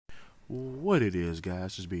What it is,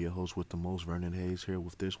 guys, is be your host with the most, Vernon Hayes, here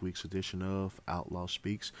with this week's edition of Outlaw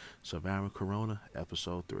Speaks, Survivor Corona,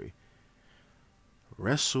 Episode 3.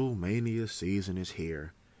 WrestleMania season is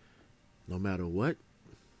here. No matter what,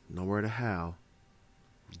 no matter how,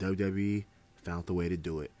 WWE found the way to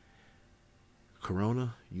do it.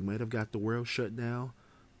 Corona, you might have got the world shut down,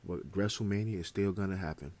 but WrestleMania is still going to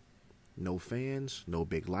happen. No fans, no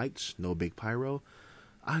big lights, no big pyro.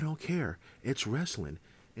 I don't care. It's wrestling.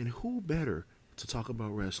 And who better to talk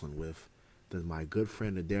about wrestling with than my good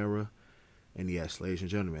friend Adara? And yes, ladies and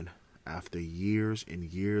gentlemen, after years and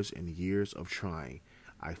years and years of trying,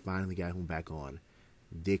 I finally got him back on,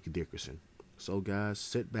 Dick Dickerson. So guys,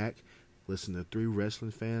 sit back, listen to three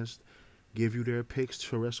wrestling fans give you their picks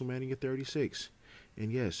for WrestleMania 36.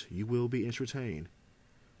 And yes, you will be entertained.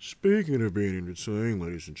 Speaking of being entertained,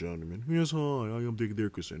 ladies and gentlemen, yes, hi, I am Dick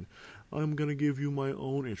Dickerson. I'm going to give you my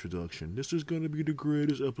own introduction. This is going to be the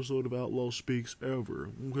greatest episode of Outlaw Speaks ever,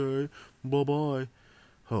 okay? Bye-bye.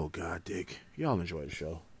 Oh, God, Dick. Y'all enjoy the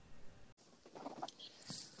show.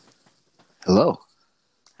 Hello.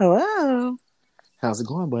 Hello. How's it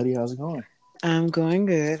going, buddy? How's it going? I'm going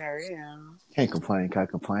good. How are you? Can't complain.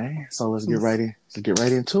 So let's get right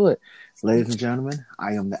into it. Ladies and gentlemen,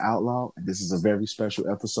 I am the Outlaw, and this is a very special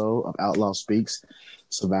episode of Outlaw Speaks,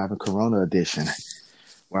 Surviving Corona edition,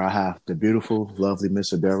 where I have the beautiful, lovely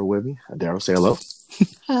Miss Adara with me. Adara, say hello.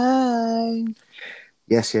 Hi.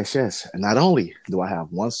 Yes. And not only do I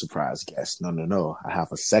have one surprise guest, no, I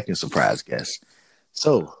have a second surprise guest.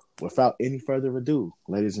 So, without any further ado,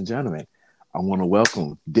 ladies and gentlemen, I want to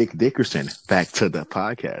welcome Dick Dickerson back to the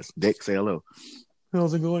podcast. Dick, say hello.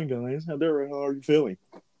 How's it going, guys? Adara, how are you feeling?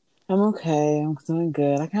 I'm okay. I'm doing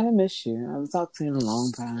good. I kind of miss you. I haven't talked to you in a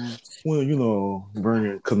long time. Well,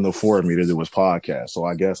 Vernon couldn't afford me to do his podcast, so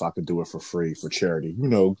I guess I could do it for free for charity.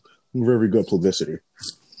 Very good publicity.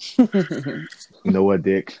 You know what,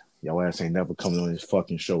 Dick? Your ass ain't never coming on this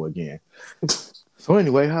fucking show again. So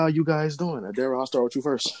anyway, how are you guys doing? Adara, I'll start with you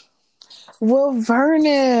first. Well,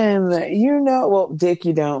 Vernon, Dick,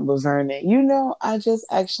 you don't, but Vernon, I just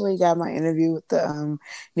actually got my interview with the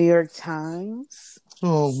New York Times.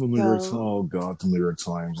 Oh, the New York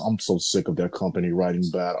Times. I'm so sick of that company writing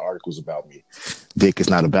bad articles about me. Dick, it's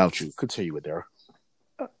not about you. Continue with there.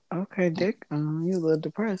 Okay, Dick. You're a little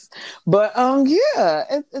depressed. But,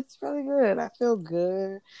 it's really good. I feel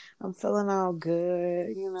good. I'm feeling all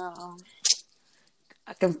good,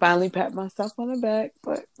 I can finally pat myself on the back,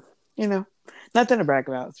 but, nothing to brag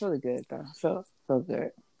about. It's really good, though. Feel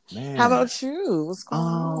good. Man. How about you? What's going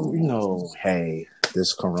on? Hey,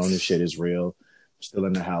 this Corona shit is real. Still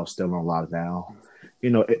in the house, still on lockdown.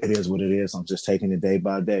 It is what it is. I'm just taking it day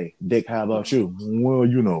by day. Dick, how about you? Well,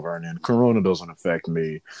 Vernon, Corona doesn't affect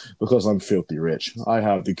me because I'm filthy rich. I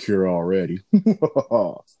have the cure already.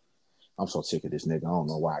 I'm so sick of this nigga. I don't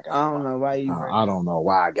know why I got. I don't know why you. I don't know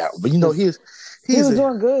why I got. But he was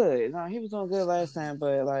doing good. No, he was doing good last time.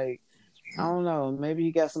 But I don't know. Maybe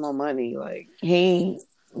he got some more money.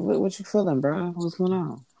 What you feeling, bro? What's going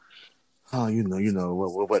on? Oh,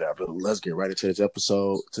 whatever. Let's get right into this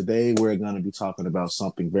episode. Today, we're going to be talking about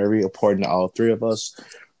something very important to all three of us,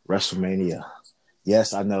 WrestleMania.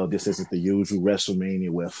 Yes, I know this isn't the usual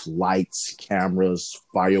WrestleMania with lights, cameras,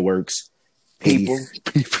 fireworks, people.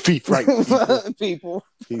 People.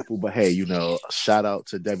 But hey, shout out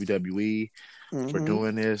to WWE for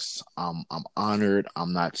doing this. I'm honored.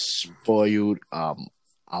 I'm not spoiled.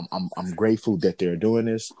 I'm grateful that they're doing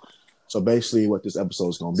this. So basically what this episode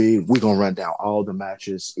is going to be, we're going to run down all the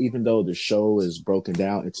matches. Even though the show is broken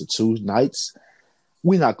down into 2 nights,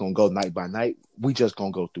 we're not going to go night by night. We just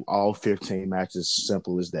going to go through all 15 matches.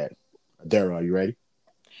 Simple as that. Adara, are you ready?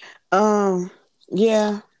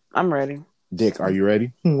 Yeah, I'm ready. Dick, are you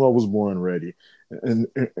ready? I was born ready. And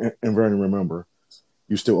Vernon, remember,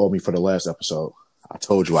 you still owe me for the last episode. I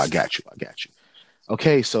told you I got you.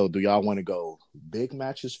 Okay, so do y'all want to go big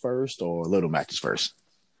matches first or little matches first?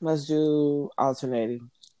 Let's do alternating.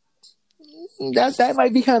 That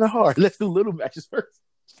might be kind of hard. Let's do little matches first.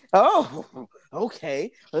 Oh,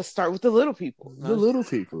 okay. Let's start with the little people. The little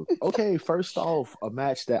people. Okay, first off, a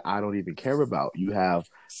match that I don't even care about. You have...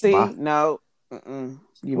 No. You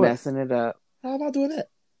messing it up. How am I doing that?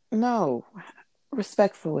 No.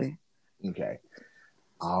 Respectfully. Okay.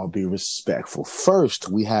 I'll be respectful. First,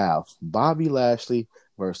 we have Bobby Lashley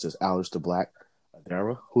versus Aleister Black.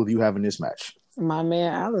 Adara, who do you have in this match? My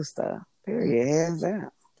man Aleister. Period. Hands down.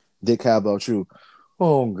 Dick, how about you?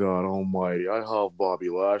 Oh, God almighty. I have Bobby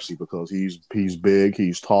Lashley because he's big,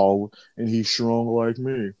 he's tall, and he's strong like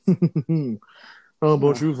me. How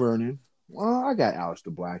about you, Vernon? Well, I got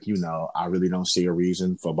Aleister Black. I really don't see a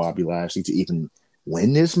reason for Bobby Lashley to even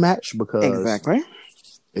win this match because Exactly.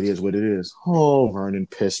 it is what it is. Oh, Vernon,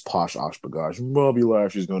 piss posh Oshbagosh. Bobby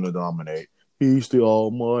Lashley's going to dominate. He's the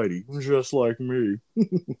almighty, just like me.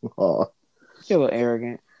 Oh, You're a little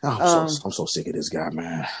arrogant. I'm so sick of this guy,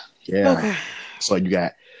 man. Yeah. Okay. So you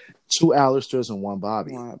got 2 Alistairs and 1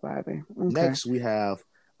 Bobby. All right, Bobby. Okay. Next, we have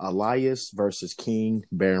Elias versus King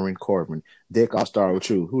Baron Corbin. Dick, I'll start with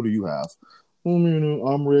you. Who do you have? I mean,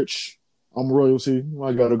 I'm rich. I'm royalty.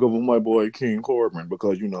 I got to go with my boy King Corbin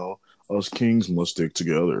because, us kings must stick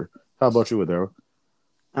together. How about you, Adara?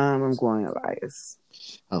 I'm going Elias.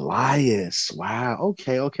 Elias. Wow.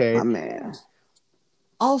 Okay. My man.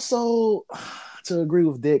 Also, to agree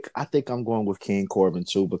with Dick, I think I'm going with King Corbin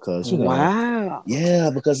too because wow.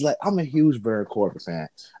 Yeah, because I'm a huge Baron Corbin fan.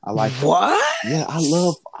 I like what? Yeah, I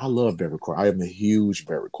love Baron Corbin. I am a huge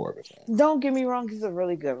Baron Corbin fan. Don't get me wrong; he's a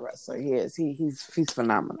really good wrestler. He is. He's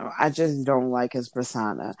phenomenal. I just don't like his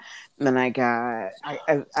persona, and I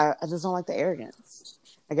just don't like the arrogance.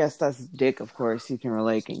 I guess that's Dick. Of course, you can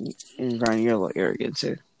relate, and Brian, you're a little arrogant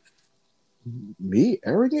too. Me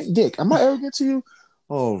arrogant, Dick? Am I arrogant to you?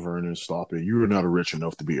 Oh, Vernon, stop it! You're not rich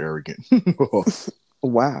enough to be arrogant.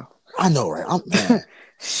 Wow. I know, right? I'm mad.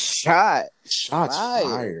 Shots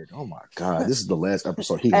fired. Oh my god, this is the last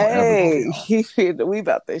episode he gonna ever be on. We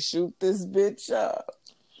about to shoot this bitch up.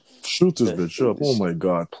 Shoot this bitch up. Oh my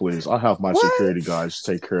god, please. I have my security guys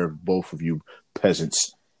take care of both of you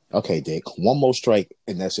peasants. Okay, Dick. One more strike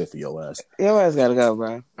and that's it for your ass. Your ass gotta go,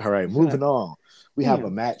 bro. All right, moving on. We have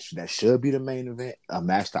a match that should be the main event, a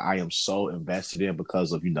match that I am so invested in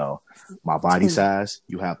because of, my body size.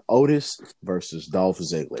 You have Otis versus Dolph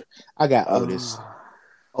Ziggler. I got Otis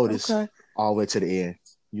all the way to the end.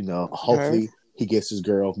 Hopefully he gets his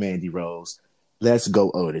girl, Mandy Rose. Let's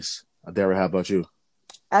go, Otis. Dara, how about you?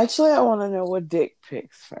 Actually, I want to know what Dick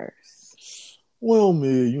picks first. Well,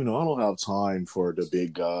 me, I don't have time for the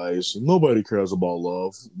big guys. Nobody cares about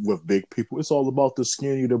love with big people. It's all about the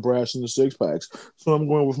skinny, the brass, and the six packs. So I'm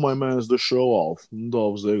going with my man's the show off,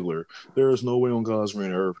 Dolph Ziggler. There is no way on God's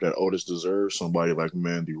green earth that Otis deserves somebody like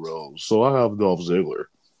Mandy Rose. So I have Dolph Ziggler.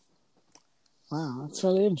 Wow, that's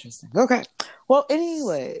really interesting. Okay. Well,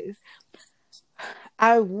 anyways,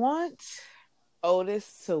 I want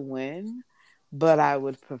Otis to win, but I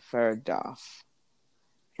would prefer Dolph.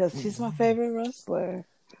 Because he's my favorite wrestler.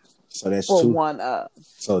 So that's one of.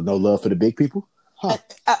 So no love for the big people? Huh.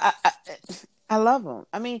 I love him.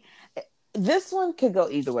 I mean, this one could go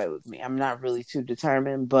either way with me. I'm not really too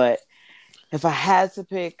determined, but if I had to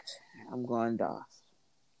pick, I'm going Dolph.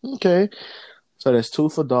 Okay. So that's 2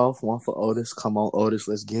 for Dolph, 1 for Otis. Come on, Otis.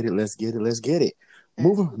 Let's get it.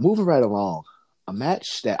 Moving right along. A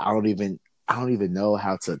match that I don't even know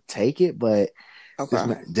how to take it, but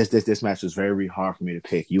this match is very hard for me to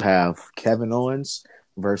pick. You have Kevin Owens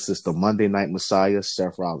versus the Monday Night Messiah,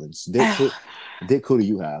 Seth Rollins. Dick, who do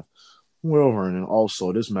you have? Well, Vernon,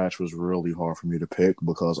 also, this match was really hard for me to pick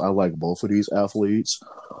because I like both of these athletes.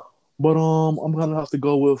 But I'm going to have to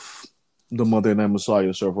go with the Monday Night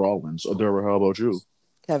Messiah, Seth Rollins. Adara, how about you?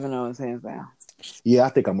 Kevin Owens, hands down. Yeah, I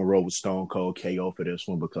think I'm going to roll with Stone Cold KO for this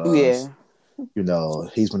one because,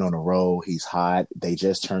 he's been on the road. He's hot. They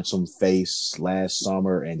just turned some face last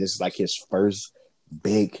summer, and this is like his first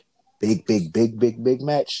big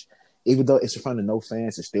match. Even though it's in front of no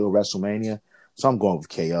fans, it's still WrestleMania. So I'm going with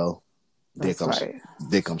KO. Dick,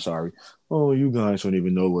 I'm sorry. Oh, you guys don't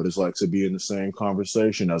even know what it's like to be in the same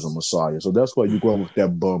conversation as a Messiah. So that's why you go with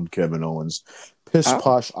that bum Kevin Owens. Piss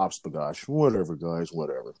posh Ospagash. Whatever, guys.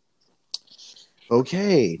 Whatever.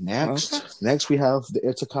 Okay, next we have the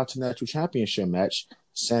Intercontinental Championship match.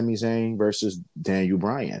 Sami Zayn versus Daniel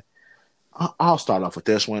Bryan. I'll start off with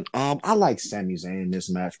this one. I like Sami Zayn in this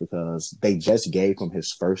match because they just gave him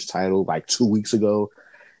his first title like 2 weeks ago.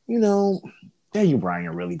 Daniel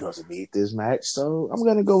Bryan really doesn't need this match, so I'm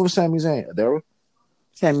gonna go with Sami Zayn. Adara?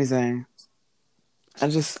 Sami Zayn.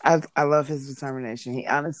 I love his determination.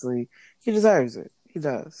 He deserves it. He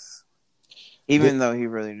does. Even though he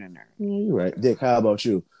really didn't earn it. You're right. Dick, how about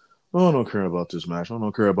you? I don't care about this match. I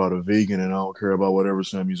don't care about a vegan, and I don't care about whatever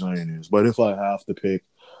Sami Zayn is. But if I have to pick,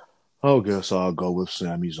 I guess I'll go with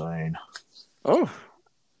Sami Zayn. Oh,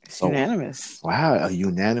 it's unanimous. Wow, a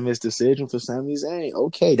unanimous decision for Sami Zayn.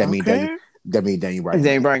 Okay, that means Daniel Bryan.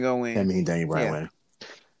 Daniel Bryan gonna win. That means Daniel Bryan win.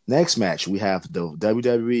 Next match, we have the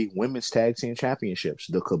WWE Women's Tag Team Championships.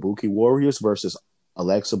 The Kabuki Warriors versus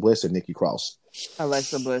Alexa Bliss and Nikki Cross.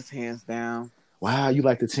 Alexa Bliss, hands down. Wow, you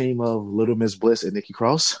like the team of Little Miss Bliss and Nikki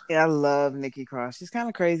Cross? Yeah, I love Nikki Cross. She's kind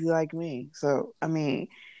of crazy like me. So, I mean,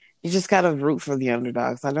 you just got to root for the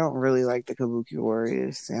underdogs. I don't really like the Kabuki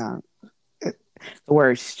Warriors. The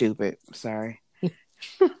word's stupid. Sorry.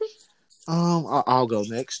 I'll go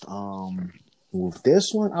next. With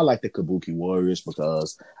this one, I like the Kabuki Warriors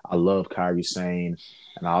because I love Kairi Sane,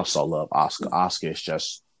 and I also love Oscar. Oscar is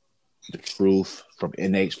just the truth from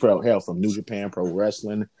from New Japan Pro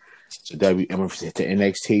Wrestling to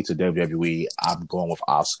NXT to WWE. I'm going with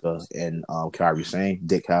Oscar and Kairi Sane.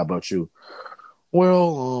 Dick, how about you?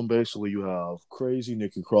 Well, basically you have Crazy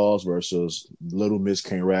Nikki Cross versus Little Miss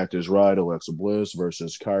Kane Raptors, right? Alexa Bliss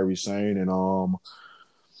versus Kairi Sane and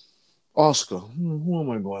Oscar. Who am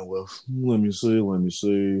I going with? Let me see.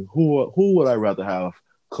 Who would I rather have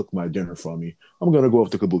cook my dinner for me? I'm gonna go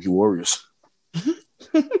with the Kabuki Warriors.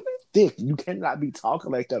 Dick, you cannot be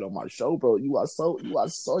talking like that on my show, bro. You are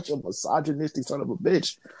such a misogynistic son of a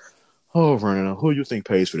bitch. Oh, Vernon, who do you think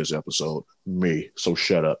pays for this episode? Me. So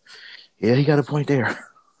shut up. Yeah, he got a point there.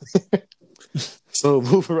 So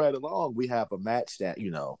moving right along, we have a match that,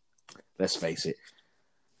 let's face it,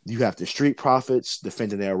 you have the Street Profits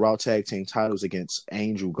defending their Raw Tag Team titles against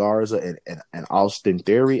Angel Garza and Austin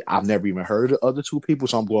Theory. I've never even heard of the other two people,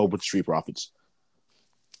 so I'm going with the Street Profits.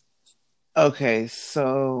 Okay,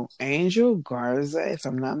 so Angel Garza, if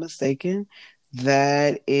I'm not mistaken,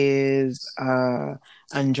 that is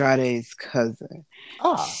Andrade's cousin.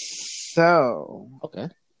 So okay.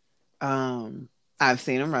 I've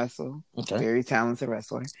seen him wrestle. Okay. Very talented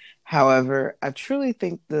wrestler. However, I truly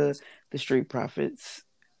think the Street Profits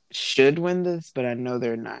should win this, but I know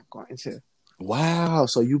they're not going to. Wow,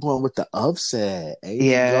 so you going with the upset?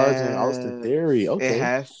 Angel Garza and Austin Theory. Okay, it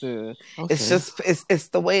has to. Okay. It's just it's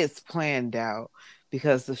the way it's planned out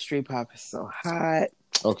because the Street Pop is so hot.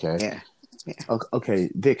 Okay. Yeah.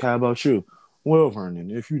 Okay, Dick, how about you? Well,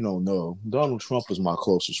 Vernon, if you don't know, Donald Trump is my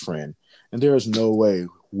closest friend, and there is no way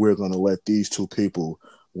we're gonna let these two people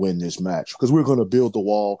win this match because we're gonna build the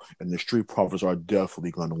wall, and the Street Profits are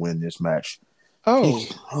definitely gonna win this match.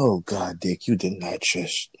 Oh God, Dick, you did not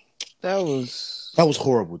just. That was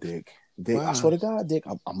horrible, Dick. Wow. I swear to God, Dick,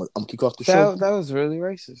 I'm kick off the show. That was really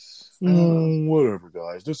racist. Whatever,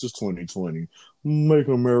 guys. This is 2020. Make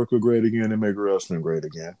America great again and make wrestling great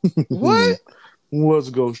again. What? Let's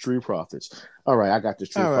go, Street Profits. All right, I got the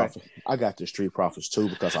Street Profits. I got the Street Profits too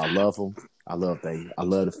because I love them. I love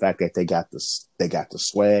the fact that they got the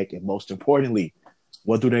swag, and most importantly,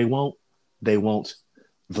 what do they want? They want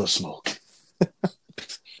the smoke.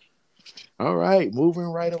 All right, moving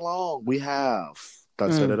right along, we have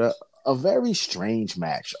a very strange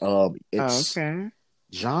match. It's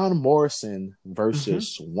John Morrison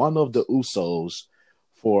versus one of the Usos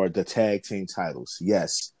for the tag team titles.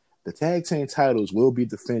 Yes, the tag team titles will be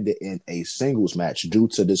defended in a singles match due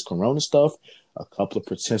to this Corona stuff. A couple of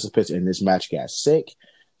participants in this match got sick,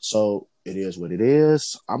 so it is what it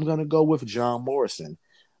is. I'm gonna go with John Morrison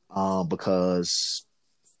because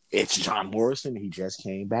it's John Morrison. He just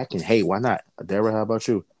came back, and hey, why not? Deborah, how about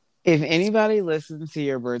you? If anybody listens to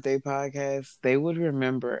your birthday podcast, they would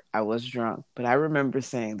remember I was drunk, but I remember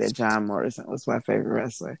saying that John Morrison was my favorite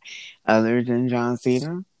wrestler, other than John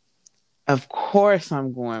Cena. Of course,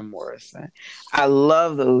 I'm going Morrison. I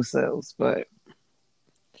love the Usos, but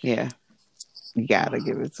yeah, you gotta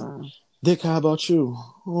give it to him. Dick, how about you?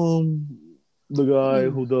 The guy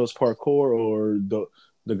who does parkour, or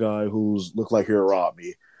the guy who's look like he'll rob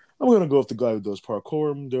me? I'm going to go with the guy who does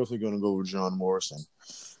parkour. I'm definitely going to go with John Morrison.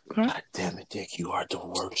 God damn it, Dick. You are the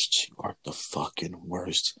worst. You are the fucking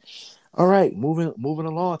worst. All right, moving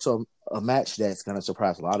along to a match that's going to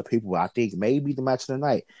surprise a lot of people. I think maybe the match of the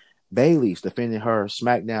night. Bayley's defending her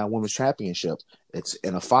SmackDown Women's Championship. It's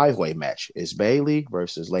in a 5-way match. It's Bayley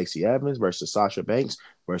versus Lacey Evans versus Sasha Banks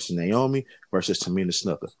versus Naomi versus Tamina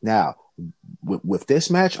Snuka. Now, with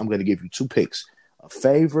this match, I'm going to give you two picks, a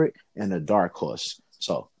favorite and a dark horse.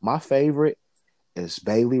 So my favorite is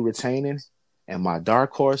Bayley retaining, and my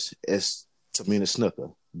dark horse is Tamina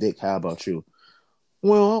Snuka. Dick, how about you?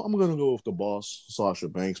 Well, I'm going to go with the boss, Sasha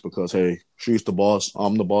Banks, because, hey, she's the boss,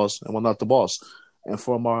 I'm the boss, and we're not the boss. And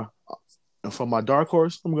for my dark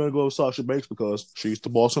horse, I'm going to go with Sasha Banks because she's the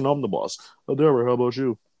boss and I'm the boss. Adara, how about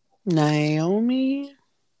you? Naomi.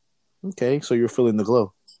 Okay, so you're feeling the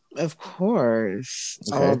glow. Of course,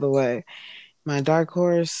 all the way. My dark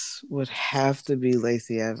horse would have to be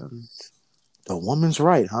Lacey Evans. The woman's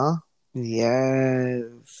right, huh?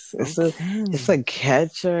 Yes. It's a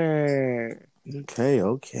catcher.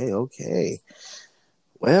 Okay.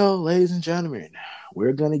 Well, ladies and gentlemen,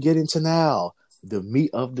 we're going to get into now the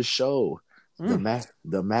meat of the show. The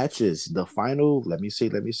matches, the final, let me see.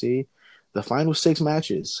 The final 6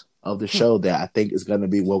 matches of the show that I think is going to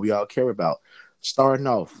be what we all care about. Starting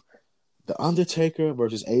off, The Undertaker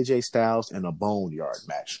versus AJ Styles in a Boneyard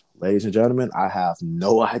match. Ladies and gentlemen, I have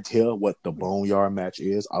no idea what the Boneyard match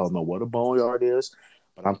is. I don't know what a Boneyard is,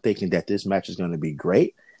 but I'm thinking that this match is going to be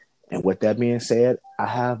great. And with that being said, I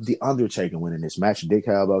have The Undertaker winning this match. Dick,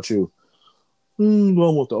 how about you? Do I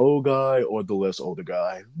want the old guy or the less older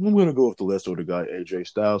guy? I'm going to go with the less older guy, AJ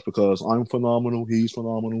Styles, because I'm phenomenal. He's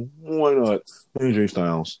phenomenal. Why not? AJ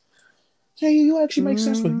Styles. Hey, you actually make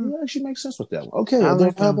sense with you actually make sense with that one. Okay,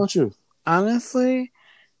 Dick, how about you? Honestly,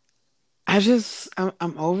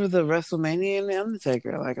 I'm over the WrestleMania and the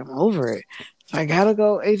Undertaker. Like, I'm over it. So I gotta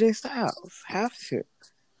go AJ Styles. Have to.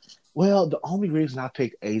 Well, the only reason I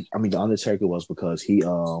picked the Undertaker was because he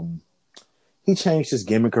changed his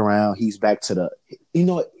gimmick around. He's back to the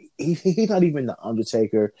he's not even the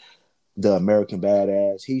Undertaker, the American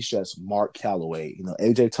Badass. He's just Mark Calloway.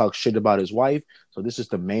 AJ talks shit about his wife, so this is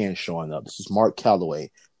the man showing up. This is Mark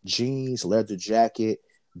Calloway. Jeans, leather jacket,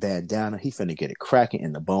 bandana. He finna get it cracking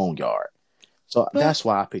in the boneyard. So that's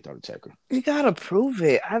why I picked Undertaker. You gotta prove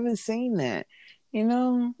it. I haven't seen that.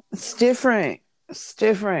 It's different. It's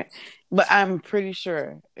different. But I'm pretty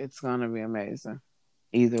sure it's gonna be amazing.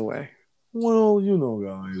 Either way. Well,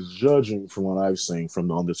 guys, judging from what I've seen from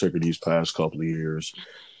the Undertaker these past couple of years,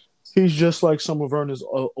 he's just like some of Verna's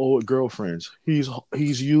old girlfriends. He's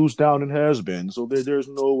used down and has been. So there's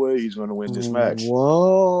no way he's gonna win this match.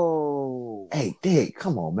 Whoa. Hey, Dick,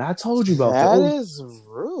 come on, man. I told you about that. That is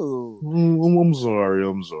rude. I'm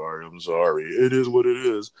sorry. It is what it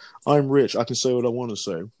is. I'm rich. I can say what I want to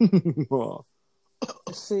say.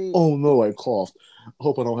 See, oh, no, I coughed. I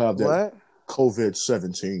hope I don't have that what?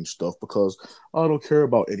 COVID-17 stuff because I don't care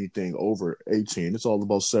about anything over 18. It's all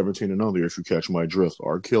about 17 and under if you catch my drift.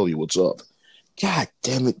 R. Kelly, what's up? God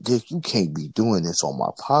damn it, Dick. You can't be doing this on my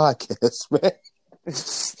podcast, man.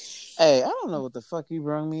 Hey, I don't know what the fuck you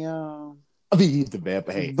brung me on. I mean, he's the bad,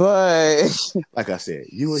 but hey. But like I said,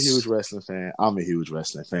 you a huge wrestling fan. I'm a huge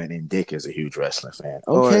wrestling fan, and Dick is a huge wrestling fan.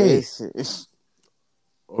 Okay.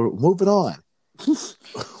 Moving on.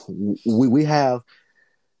 we have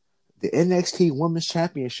the NXT Women's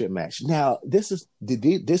Championship match. Now, this is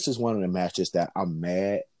one of the matches that I'm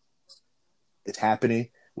mad it's happening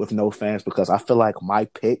with no fans because I feel like my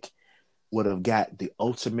pick would have got the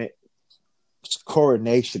ultimate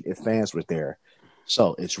coronation if fans were there.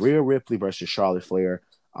 So it's Rhea Ripley versus Charlotte Flair.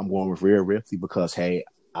 I'm going with Rhea Ripley because, hey,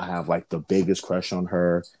 I have like the biggest crush on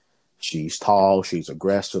her. She's tall, she's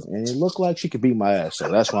aggressive, and it looked like she could beat my ass. So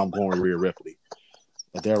that's why I'm going with Rhea Ripley.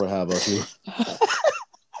 Adara, how about you?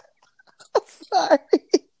 Sorry.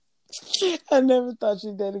 I never thought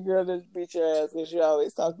you'd date a girl that beat your ass because you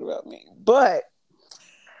always talked about me. But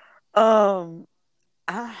I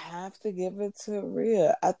have to give it to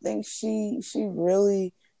Rhea. I think she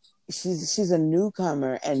really she's a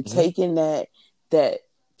newcomer and taking that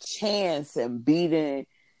chance and beating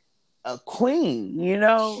a queen, would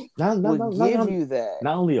give you that.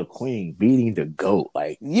 Not only a queen, beating the GOAT.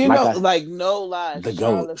 Like no lie. The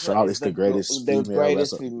GOAT. Charlotte's the greatest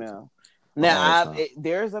female. Now,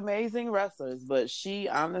 there's amazing wrestlers, but she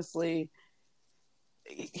honestly,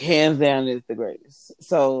 hands down, is the greatest.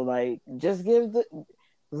 So, like, just give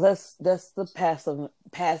that's the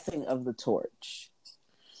passing of the torch.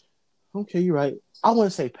 Okay, you're right. I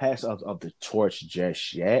wouldn't say pass of the torch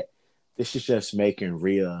just yet. This is just making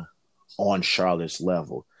Rhea on Charlotte's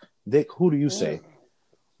level. Dick, who do you say?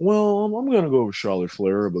 Well, I'm going to go with Charlotte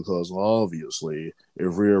Flair because obviously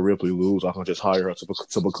if Rhea Ripley loses, I can just hire her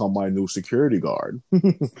to become my new security guard.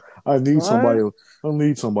 I need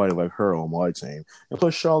somebody like her on my team. And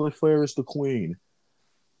plus Charlotte Flair is the queen.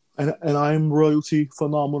 And I'm royalty,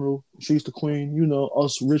 phenomenal. She's the queen.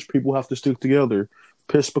 Us rich people have to stick together.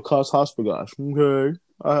 Piss because Haspagosh. Okay.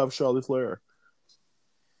 I have Charlotte Flair.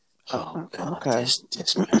 Oh, God. Okay.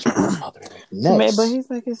 This match next. But he's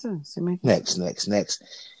making sense. Next.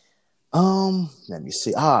 Let me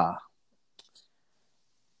see.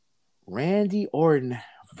 Randy Orton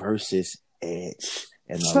versus Edge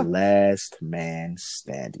in the last man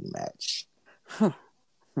standing match.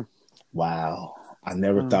 Wow. I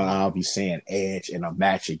never thought I'd be saying Edge in a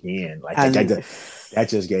match again. Like that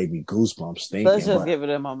just gave me goosebumps thinking. Let's just give it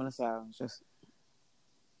a moment of silence.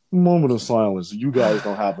 Moment of silence. You guys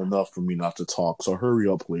don't have enough for me not to talk, so hurry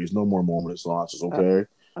up, please. No more moment of silences, okay?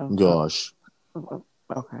 Gosh.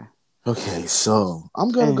 Okay. Okay, so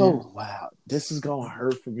I'm gonna go. Wow, this is gonna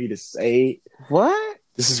hurt for me to say. What?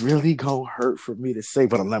 This is really gonna hurt for me to say,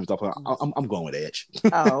 but I'm never talking. I'm going with Edge.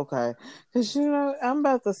 Oh, okay. Because I'm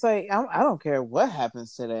about to say I don't care what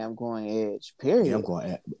happens today. I'm going Edge. Period. Yeah, I'm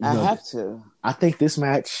going Edge. I have to. I think this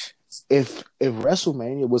match, if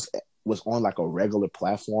WrestleMania was on like a regular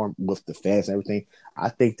platform with the fans and everything, I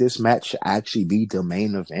think this match should actually be the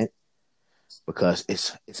main event because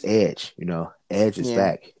it's Edge. Edge is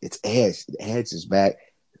back. It's Edge. Edge is back.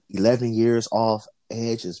 11 years off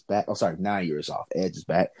Edge is back. Oh, sorry, 9 years off. Edge is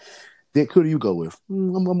back. Dick, who do you go with?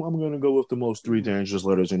 I'm going to go with the most three dangerous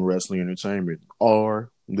letters in wrestling entertainment. R,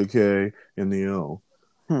 the K, and the L.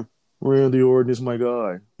 Randy Orton is my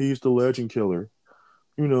guy. He's the legend killer.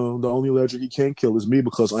 You know, the only legend he can't kill is me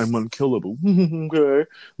because I'm unkillable. Okay?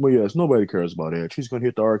 But yes, nobody cares about Edge. He's going to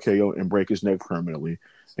hit the RKO and break his neck permanently.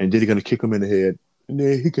 And then he's going to kick him in the head. And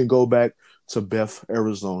then he can go back to Beth,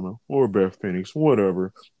 Arizona, or Beth Phoenix,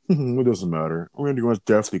 whatever. It doesn't matter. Randy Orton's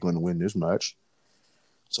definitely going to win this match.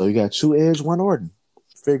 So you got 2 Edge, 1 Orton.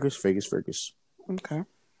 Figures.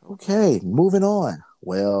 Okay, moving on.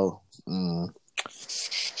 Well,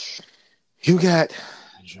 you got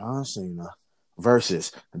John Cena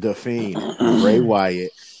versus The Fiend, Bray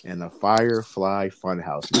Wyatt, and the Firefly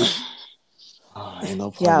Funhouse match. Ain't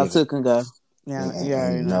no point. Y'all two can go. Yeah, you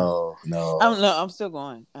already know. No. I'm still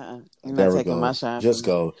going. You're not taking my shine. Just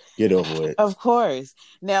go. Get over it. Of course.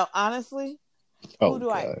 Now, honestly, who do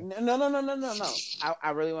God. No.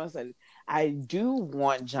 I really want to say this. I do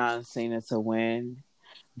want John Cena to win,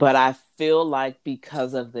 but I feel like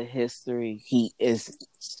because of the history, he isn't.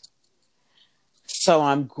 So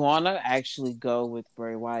I'm gonna actually go with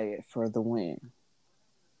Bray Wyatt for the win.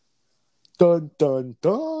 Dun dun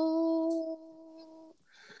dun.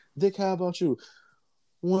 Dick, how about you?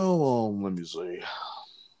 Well, let me see.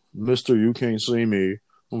 Mr. You Can't See Me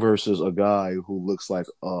versus a guy who looks like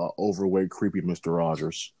overweight, creepy Mr.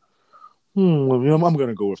 Rogers. I'm going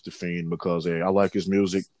to go with The Fiend because I like his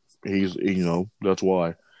music. He's, that's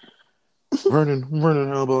why. Vernon,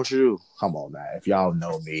 how about you? Come on now. If y'all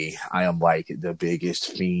know me, I am like the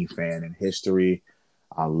biggest Fiend fan in history.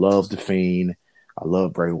 I love The Fiend. I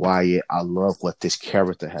love Bray Wyatt. I love what this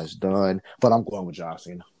character has done. But I'm going with John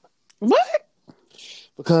Cena. What?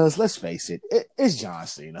 Because let's face it, it's John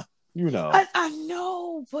Cena. You know. I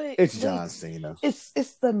know, but it's John Cena. It's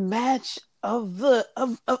the match of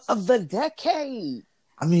the decade.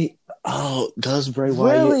 I mean, does Bray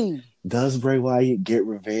Wyatt get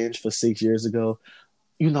revenge for 6 years ago?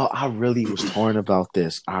 I really was torn about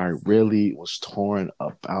this.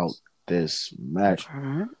 Match.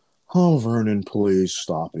 Oh, Vernon, please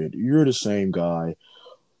stop it. You're the same guy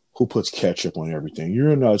who puts ketchup on everything.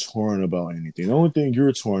 You're not torn about anything. The only thing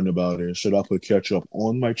you're torn about is, should I put ketchup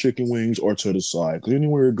on my chicken wings or to the side? Because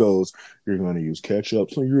anywhere it goes, you're going to use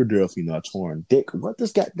ketchup. So you're definitely not torn. Dick, what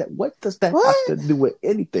does that have to do with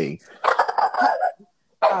anything?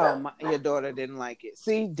 Oh, your daughter didn't like it.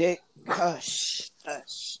 See, Dick, hush.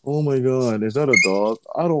 Oh my God, is that a dog?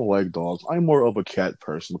 I don't like dogs. I'm more of a cat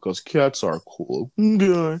person because cats are cool.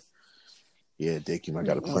 Okay. Yeah, Dick, you might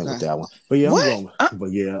got to play with that one. But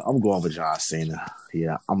yeah, I'm going with John Cena.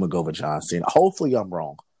 Yeah, I'm gonna go with John Cena. Hopefully, I'm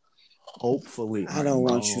wrong. I don't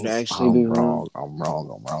want you to actually be wrong. I'm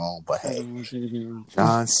wrong. But hey,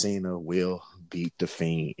 John Cena will beat The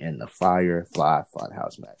Fiend in the Firefly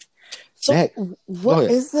Funhouse match. So,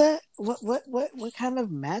 what is that? What kind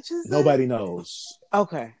of match is that? Nobody knows.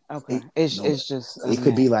 Okay. It's just it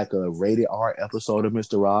could be like a rated R episode of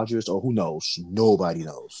Mr. Rogers, or who knows? Nobody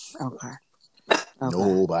knows. Okay.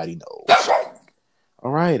 Nobody knows.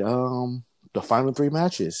 All right. The final 3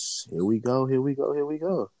 matches. Here we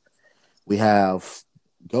go. We have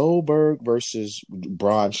Goldberg versus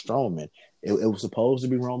Braun Strowman. It was supposed to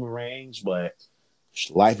be Roman Reigns, but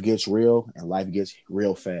life gets real, and life gets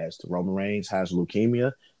real fast. Roman Reigns has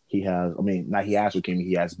leukemia. He has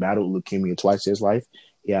battled leukemia twice in his life.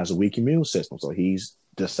 He has a weak immune system, so he's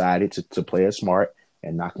decided to play it smart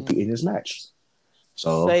and not compete in this match.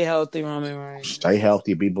 So stay healthy, Roman Reigns. Stay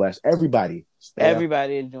healthy. Be blessed. Everybody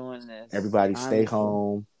is doing this. Everybody stay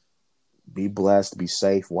home. Be blessed. Be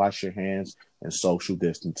safe. Wash your hands and social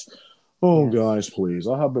distance. Oh, guys, please.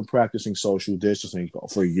 I have been practicing social distancing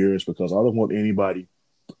for years because I don't want anybody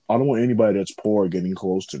that's poor getting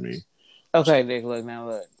close to me. Okay, Dick, look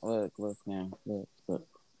now. Look.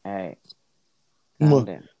 Hey. Calm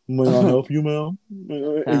down. May I help you, ma'am?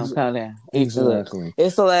 Calm down. Exactly.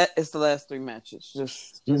 It's the last 3 matches.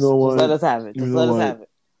 Just let us have it. Just let us have it.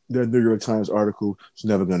 That New York Times article is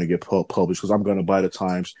never going to get published because I'm going to buy the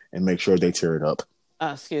Times and make sure they tear it up.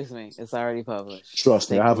 Excuse me. It's already published.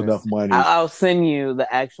 Trust me, I have enough money. I'll send you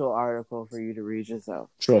the actual article for you to read yourself.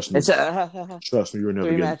 Trust me. Trust me, you're never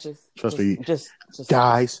 3 matches. Trust me. Just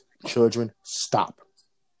guys, children, stop.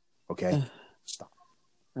 Okay? Stop.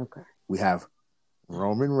 Okay. We have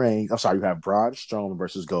Roman Reigns. I'm sorry, you have Braun Strowman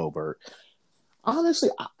versus Goldberg. Honestly,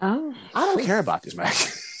 I don't care about this match.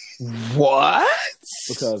 What?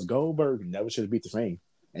 Because Goldberg never should have beat The Fiend.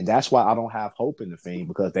 And that's why I don't have hope in The Fiend,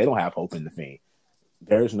 because they don't have hope in The Fiend.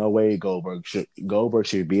 There's no way Goldberg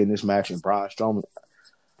should be in this match, and Braun Strowman.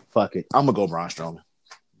 Fuck it. I'm going to go Braun Strowman.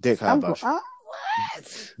 Dick, how about you?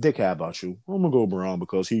 What? Dick, how about you? I'm gonna go Braun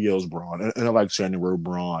because he yells Braun, and I like saying the word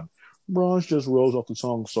Braun. Braun just rolls off the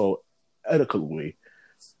tongue so adequately.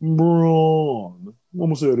 Braun. I'm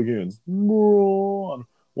gonna say it again. Braun.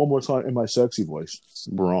 One more time in my sexy voice.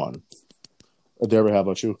 Braun. Deborah, how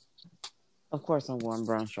about you? Of course, I'm going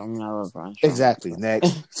Braun Strowman. I love Braun Strowman. Exactly.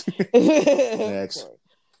 Next. Next.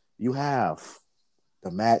 You have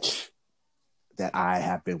the match that I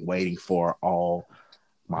have been waiting for all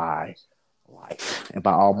my life. And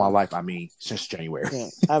by all my life, I mean since January. Yeah,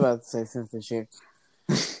 I was about to say since this year.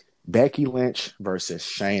 Becky Lynch versus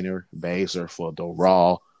Shayna Baszler for the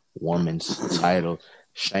Raw Women's title.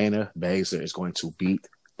 Shayna Baszler is going to beat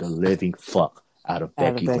the living fuck out of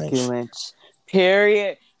Becky Lynch.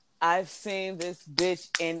 Period. I've seen this bitch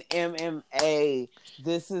in MMA.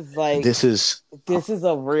 This is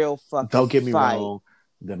a real fucking Don't get me fight. wrong.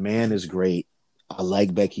 The man is great. I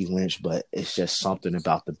like Becky Lynch, but it's just something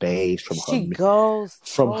about the beige from her. She goes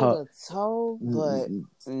from toe to toe, but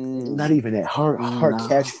not even that. Her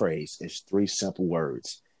catchphrase is 3 simple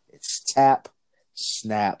words. It's tap,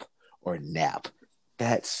 snap, or nap.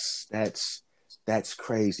 That's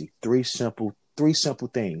crazy. Three simple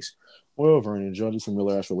things. Well, Vernon, judging from your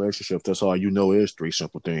last relationship, that's all you know is 3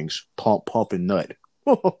 simple things: pump, and nut.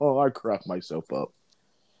 I crack myself up.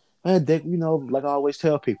 And Dick, like I always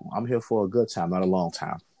tell people, I'm here for a good time, not a long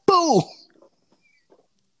time. Boom.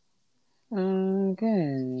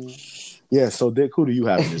 Okay. Yeah. So, Dick, who do you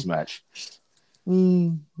have in this match?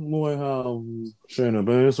 Do I have Shayna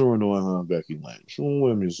Baszler or do I have Becky Lynch?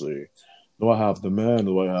 Let me see. Do I have the man?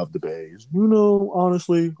 Do I have the bays?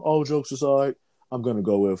 Honestly, all jokes aside, I'm gonna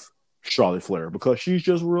go with Charlotte Flair because she's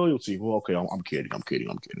just royalty. Well, okay, I'm kidding.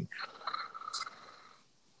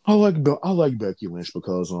 I like Becky Lynch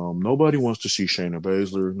because nobody wants to see Shayna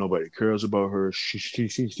Baszler. Nobody cares about her. She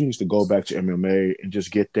needs to go back to MMA and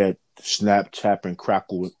just get that snap, tap, and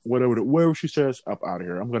crackle, whatever she says, up out of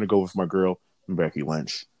here. I'm gonna go with my girl Becky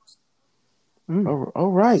Lynch.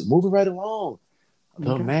 All right, moving right along.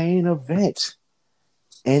 The main event.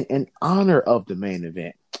 And in honor of the main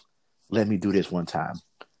event, let me do this one time.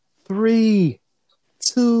 3,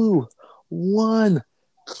 2, 1.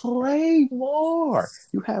 Claymore.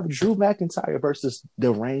 You have Drew McIntyre versus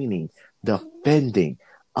the reigning, defending,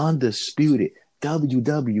 undisputed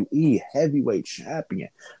WWE heavyweight champion,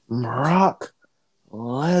 Brock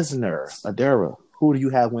Lesnar. Adara, who do you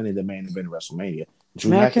have winning the main event of WrestleMania?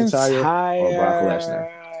 Drew McIntyre or Brock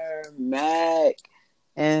Lesnar?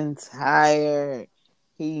 McIntyre.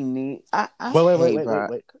 He need.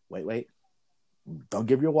 Wait. Don't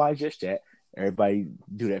give your why just yet. Everybody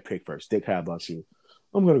do that pick first. Dick, how about you?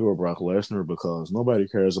 I'm going to go with Brock Lesnar because nobody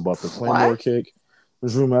cares about the Claymore kick.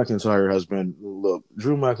 Drew McIntyre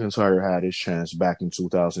had his chance back in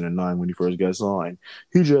 2009 when he first got signed.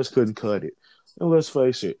 He just couldn't cut it. And let's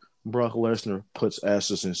face it, Brock Lesnar puts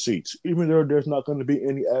asses in seats. Even though there's not going to be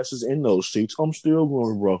any asses in those seats, I'm still going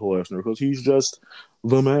with Brock Lesnar because he's just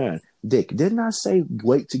the man. Dick, didn't I say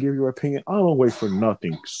wait to give your opinion? I don't wait for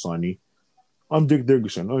nothing, Sonny. I'm Dick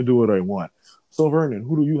Dickerson. I do what I want. So, Vernon,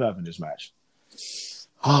 who do you have in this match?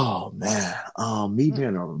 Oh man, me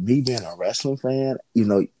being a wrestling fan,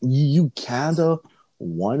 you kind of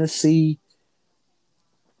want to see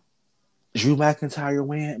Drew McIntyre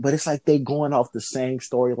win, but it's like they going off the same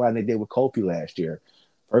storyline they did with Kofi last year.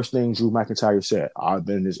 First thing Drew McIntyre said, "I've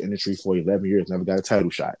been in this industry for 11 years, never got a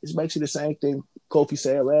title shot." It's basically the same thing Kofi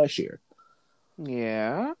said last year.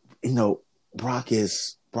 Yeah, Brock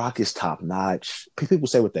is top notch. People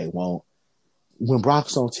say what they want. When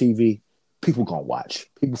Brock's on TV, people gonna watch.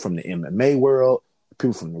 People from the MMA world,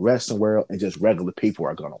 people from the wrestling world, and just regular people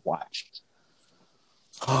are gonna watch.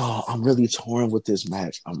 Oh, I'm really torn with this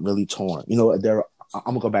match. I'm really torn. I'm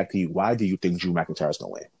gonna go back to you. Why do you think Drew McIntyre's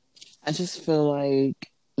gonna win? I just feel like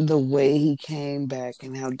the way he came back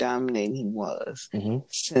and how dominating he was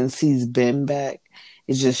since he's been back,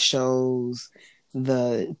 it just shows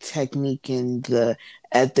the technique and the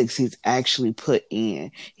ethics he's actually put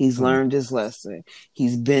in. He's learned his lesson.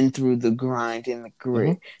 He's been through the grind and the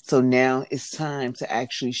grit. So now it's time to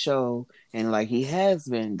actually show, and like he has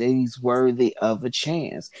been, that he's worthy of a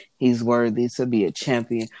chance. He's worthy to be a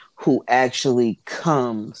champion who actually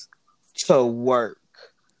comes to work.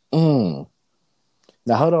 Now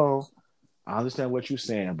hold on. I understand what you're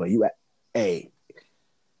saying, but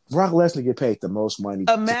Brock Lesnar get paid the most money.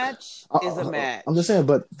 A match is a match. I'm just saying,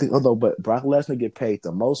 but Brock Lesnar get paid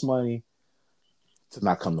the most money to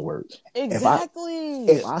not come to work. Exactly.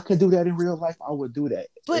 If I could do that in real life, I would do that.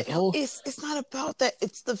 But it's not about that.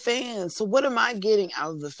 It's the fans. So what am I getting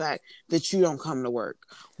out of the fact that you don't come to work?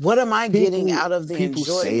 What am I getting out of the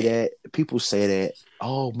enjoyment? People say that.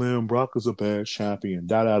 Oh man, Brock is a bad champion.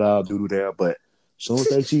 Da. But as soon as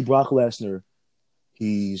they see Brock Lesnar,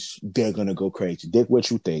 they're gonna go crazy. Dick, what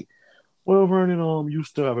you think? Well, Vernon, you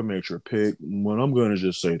still haven't made your pick. But I'm gonna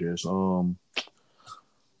just say this.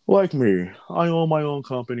 Like me, I own my own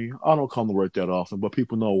company. I don't come to work that often, but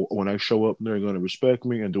people know when I show up, they're going to respect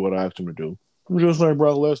me and do what I ask them to do. I'm just like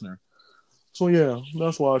Brock Lesnar. So yeah,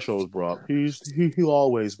 that's why I chose Brock. He'll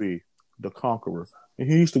always be the conqueror,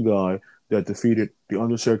 and he's the guy that defeated the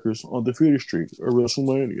Undertaker's undefeated streak at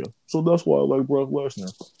WrestleMania. So that's why I like Brock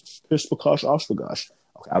Lesnar. Piss Pakash Ospragash.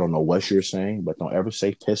 Okay, I don't know what you're saying, but don't ever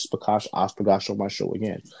say Piss Pakash Ospragash on my show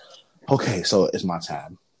again. Okay, so it's my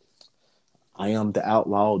time. I am the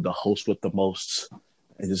outlaw, the host with the most,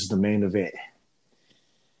 and this is the main event.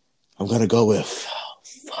 I'm gonna go with.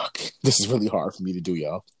 Fuck, this is really hard for me to do,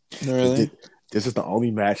 y'all. Really? This is the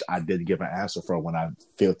only match I didn't give an answer for when I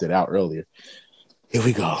filled it out earlier. Here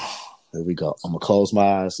we go. I'm gonna close my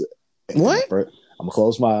eyes. What? I'm gonna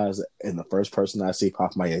close my eyes, and the first person I see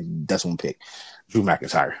pop my head, that's one pick. Drew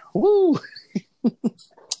McIntyre. Woo!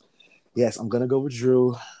 Yes, I'm gonna go with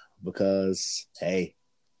Drew because hey.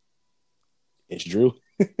 It's Drew.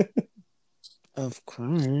 Of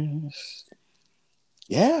course.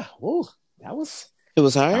 Yeah. Whoa. It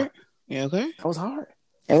was hard? Yeah, okay. That was hard.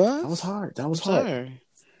 It was? That was hard. Sorry.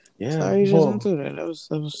 Yeah. Sorry you just went through that. That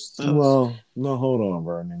was Well, no, hold on,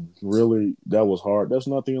 Vernon. Really, that was hard. That's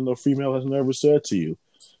nothing a female has never said to you.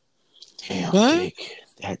 Damn, Dick.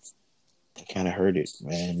 That kind of hurt it,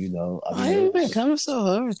 man. You know. Why you been coming so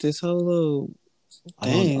hard this whole little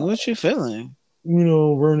thing? What you feeling? You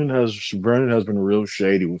know, Vernon has been real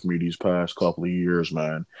shady with me these past couple of years,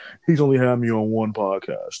 man. He's only had me on one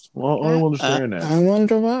podcast. Well, I don't understand that. I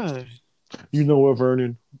wonder why. You know what,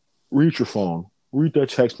 Vernon? Read your phone. Read that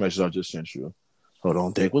text message I just sent you. Hold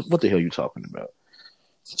on, Dick. What the hell are you talking about?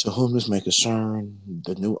 To whom this may concern,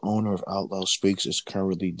 the new owner of Outlaw Speaks is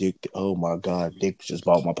currently Dick. Oh my God, Dick just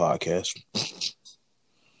bought my podcast.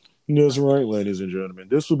 That's right, ladies and gentlemen.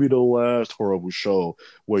 This will be the last horrible show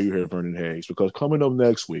where you hear Vernon Hayes, because coming up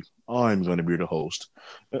next week, I'm going to be the host.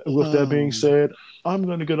 With that being said, I'm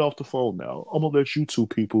going to get off the phone now. I'm going to let you two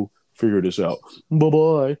people figure this out.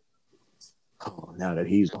 Bye-bye. Oh, now that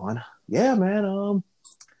he's gone. Yeah, man.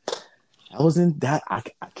 I was in that. I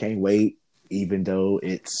can't wait, even though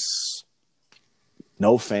it's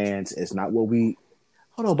no fans. It's not what we...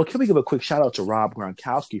 Hold on, but can we give a quick shout out to Rob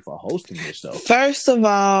Gronkowski for hosting this, though? First of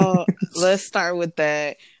all, let's start with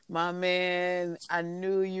that. My man, I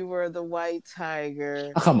knew you were the white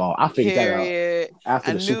tiger. Oh, come on, I figured that out.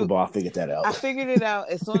 After the Super Bowl, I figured that out. I figured it out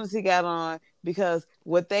as soon as he got on, because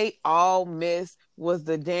what they all missed was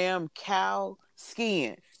the damn cow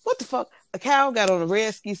skiing. What the fuck? A cow got on a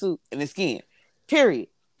red ski suit and it's skiing. Period.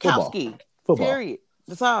 Cow ski. Football. Period.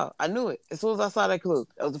 That's all. I knew it as soon as I saw that clue.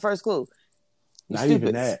 That was the first clue. Not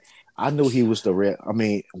even that. I knew he was the red. I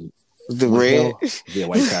mean, the red. Yeah,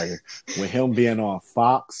 white tiger. With him being on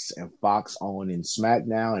Fox and Fox owning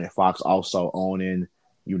SmackDown and Fox also owning,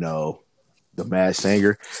 you know, the Masked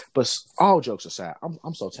Singer. But all jokes aside,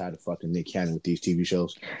 I'm so tired of fucking Nick Cannon with these TV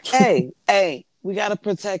shows. Hey, we gotta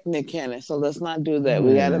protect Nick Cannon, so let's not do that.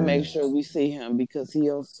 We gotta make sure we see him because he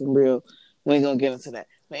owns some real. We ain't gonna get into that.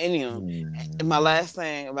 But anyway, my last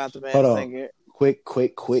thing about the Masked Singer.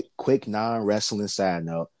 Quick non-wrestling side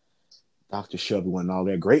note. Dr. Shelby wasn't all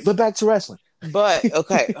that great, but back to wrestling. But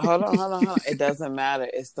okay, hold on. It doesn't matter.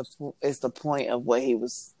 It's the point of what he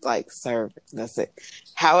was like serving. That's it.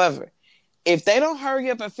 However, if they don't hurry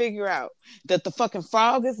up and figure out that the fucking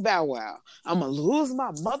frog is Bow Wow, I'm gonna lose my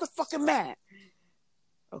motherfucking mind.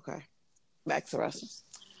 Okay, back to wrestling.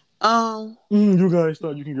 You guys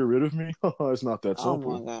thought you can get rid of me? It's not that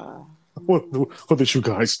simple. Oh my God. What did you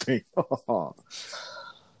guys think?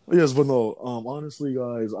 Yes, but no. Honestly,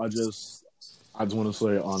 guys, I just want to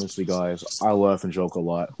say, honestly, guys, I laugh and joke a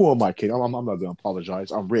lot. Who am I kidding? I'm not going to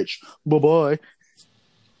apologize. I'm rich. Bye-bye.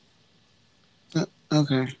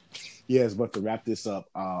 Okay. Yes, but to wrap this up,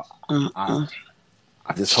 I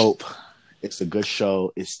just hope it's a good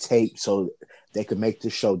show. It's taped so they can make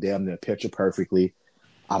this show damn near picture perfectly.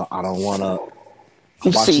 I don't want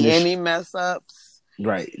to see any mess ups.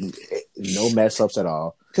 Right. No mess ups at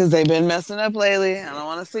all. Because they've been messing up lately. I don't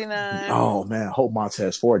want to see none. Oh, man. Hope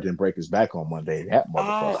Montez Ford didn't break his back on Monday. That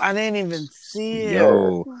motherfucker. Oh, I didn't even see it.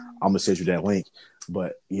 Yo, I'm going to send you that link.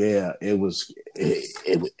 But, yeah, it was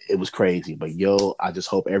crazy. But, yo, I just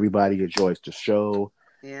hope everybody enjoys the show.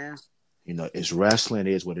 Yeah. You know, it's wrestling.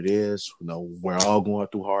 It is what it is. You know, we're all going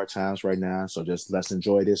through hard times right now. So just let's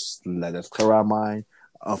enjoy this. Let us clear our mind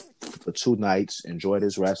for 2 nights. Enjoy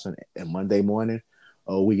this wrestling. And Monday morning,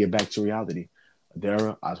 we get back to reality.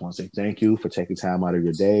 Dara, I just want to say thank you for taking time out of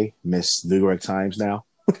your day. Miss New York Times now.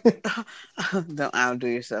 Don't outdo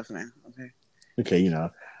yourself now. Okay. Okay, you know,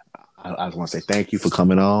 I just want to say thank you for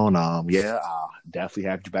coming on. Yeah, I'll definitely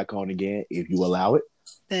have you back on again if you allow it.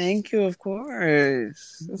 Thank you, of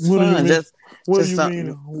course. It's What do you fun. mean? What do Just you mean? something.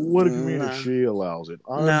 What do you mean if No, she allows it?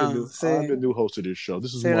 I'm no. the new host of this show.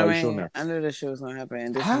 This is See what I my show mean? now. I knew this shit was gonna happen,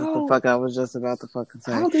 and this is what the How fuck I was just about to fucking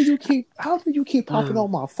say. how do you keep popping on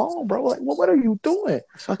my phone, bro? Like, what are you doing?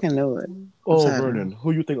 I fucking knew it. Oh, Vernon,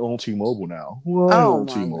 who you think on T-Mobile now? Well, I Oh own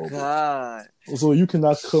my T-Mobile. god. So you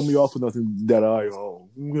cannot cut me off for nothing that I own.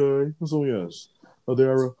 Okay? So yes.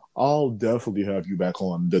 Adara, I'll definitely have you back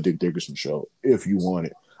on the Dick Dickerson show if you want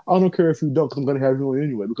it. I don't care if you don't, because I'm going to have you on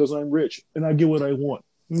anyway, because I'm rich and I get what I want.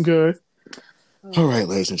 Okay? All right,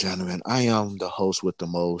 ladies and gentlemen, I am the host with the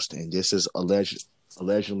most, and this is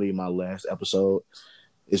allegedly my last episode.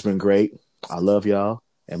 It's been great. I love y'all.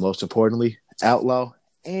 And most importantly, Outlaw,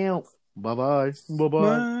 and bye-bye. Bye-bye.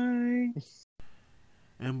 Bye.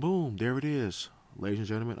 And boom, there it is. Ladies and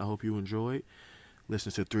gentlemen, I hope you enjoyed.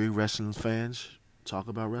 Listen to 3 wrestling fans talk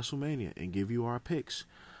about WrestleMania and give you our picks.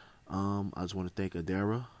 I just want to thank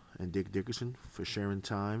Adara and Dick Dickerson for sharing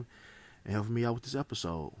time and helping me out with this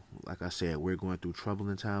episode. Like I said, we're going through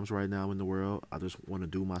troubling times right now in the world. I just want to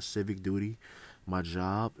do my civic duty, my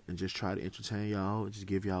job, and just try to entertain y'all and just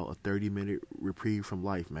give y'all a 30-minute reprieve from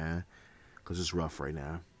life, man, because it's rough right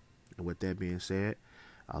now. And with that being said,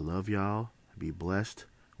 I love y'all. Be blessed.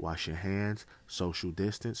 Wash your hands, social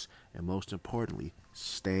distance, and most importantly,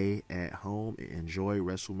 stay at home and enjoy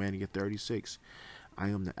WrestleMania 36. I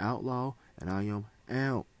am the Outlaw, and I am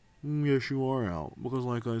out. Yes, you are out. Because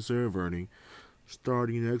like I said, Vernie,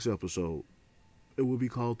 starting next episode, it will be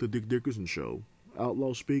called The Dick Dickerson Show.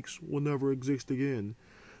 Outlaw Speaks will never exist again.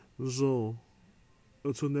 So,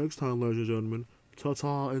 until next time, ladies and gentlemen,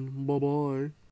 ta-ta and bye-bye.